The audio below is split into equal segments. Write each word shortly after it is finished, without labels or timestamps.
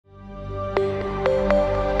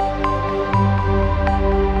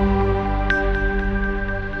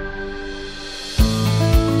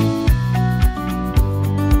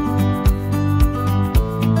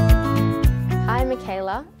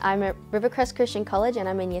I'm at Rivercrest Christian College and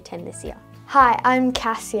I'm in Year 10 this year. Hi, I'm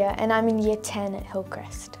Cassia and I'm in Year 10 at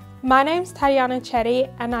Hillcrest. My name's Tatiana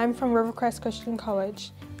Chetty and I'm from Rivercrest Christian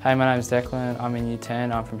College. Hey, my name's Declan, I'm in Year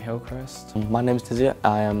 10, I'm from Hillcrest. My name's Tizia,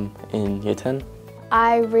 I am in Year 10.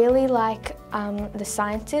 I really like the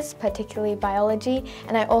sciences, particularly biology,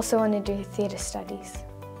 and I also want to do theatre studies.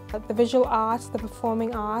 The visual arts, the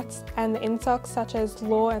performing arts and the INSOCs such as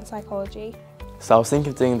law and psychology. So I was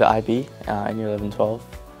thinking of doing the IB in Year 11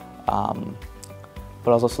 12,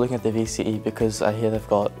 but I was also looking at the VCE because I hear they've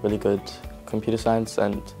got really good computer science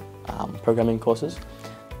and programming courses.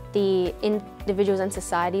 The individuals and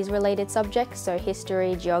societies related subjects, so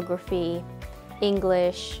history, geography,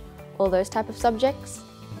 English, all those type of subjects.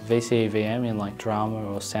 VCE VM in like drama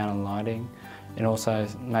or sound and lighting, and also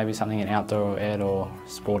maybe something in outdoor ed or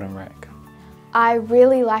sport and rec. I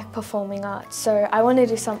really like performing arts, so I want to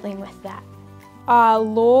do something with that.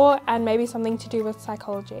 Law and maybe something to do with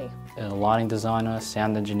psychology. A lighting designer,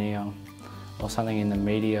 sound engineer, or something in the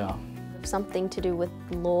media. Something to do with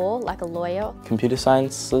law, like a lawyer. Computer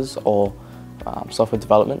sciences or software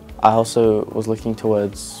development. I also was looking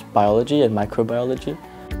towards biology and microbiology.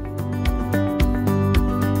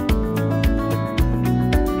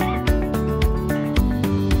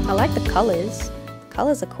 I like the colours. The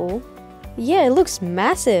colours are cool. Yeah, it looks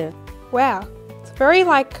massive. Wow, it's very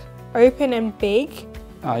open and big.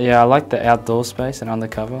 Yeah, I like the outdoor space and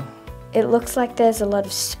undercover. It looks like there's a lot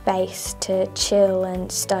of space to chill and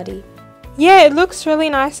study. Yeah, it looks really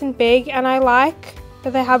nice and big, and I like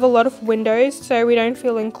that they have a lot of windows so we don't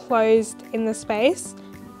feel enclosed in the space.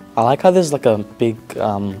 I like how there's like a big,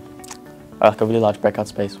 like a really large breakout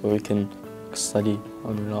space where we can study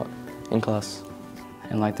when we're not in class.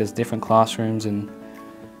 And there's different classrooms and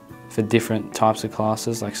for different types of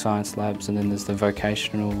classes like science labs, and then there's the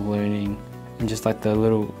vocational learning and just the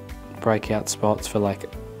little breakout spots for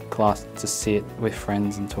class to sit with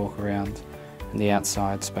friends and talk around, and the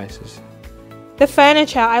outside spaces. The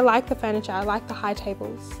furniture, I like the furniture. I like the high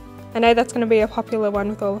tables. I know that's going to be a popular one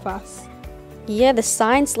with all of us. Yeah, the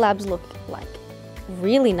science labs look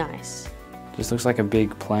really nice. Just looks like a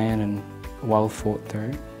big plan and well thought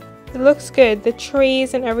through. It looks good, the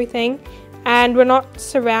trees and everything, and we're not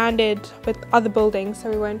surrounded with other buildings so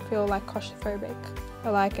we won't feel claustrophobic. I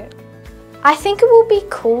like it. I think it will be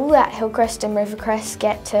cool that Hillcrest and Rivercrest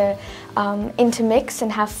get to intermix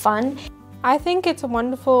and have fun. I think it's a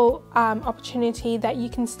wonderful opportunity that you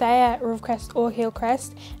can stay at Rivercrest or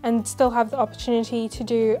Hillcrest and still have the opportunity to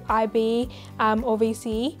do IB or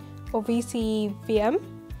VCE or VCVM.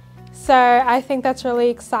 So I think that's really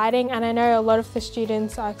exciting, and I know a lot of the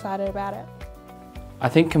students are excited about it. I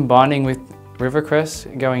think combining with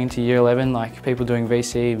Rivercrest going into Year 11, people doing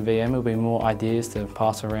VCE and VM, will be more ideas to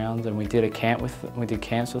pass around, and we did camps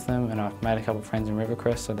with them, and I've made a couple of friends in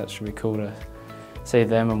Rivercrest, so that should be cool to see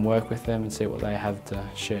them and work with them and see what they have to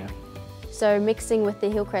share. So mixing with the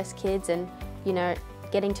Hillcrest kids and,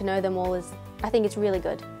 getting to know them all I think it's really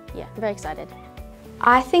good. Yeah, I'm very excited.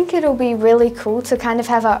 I think it'll be really cool to kind of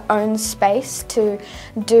have our own space to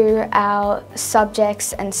do our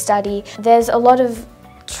subjects and study. There's a lot of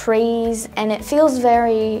trees and it feels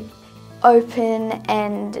very open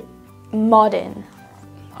and modern.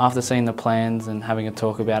 After seeing the plans and having a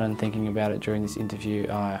talk about it and thinking about it during this interview,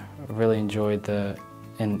 I really enjoyed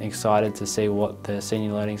and excited to see what the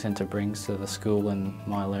Senior Learning Centre brings to the school and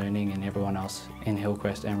my learning and everyone else in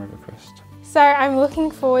Hillcrest and Rivercrest. So I'm looking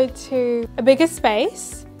forward to a bigger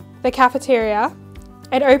space, the cafeteria,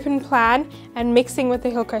 an open plan and mixing with the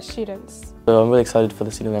Hillcrest students. So I'm really excited for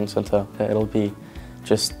the Senior Learning Centre. It'll be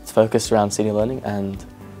just focused around senior learning, and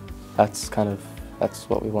that's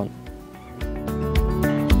what we want.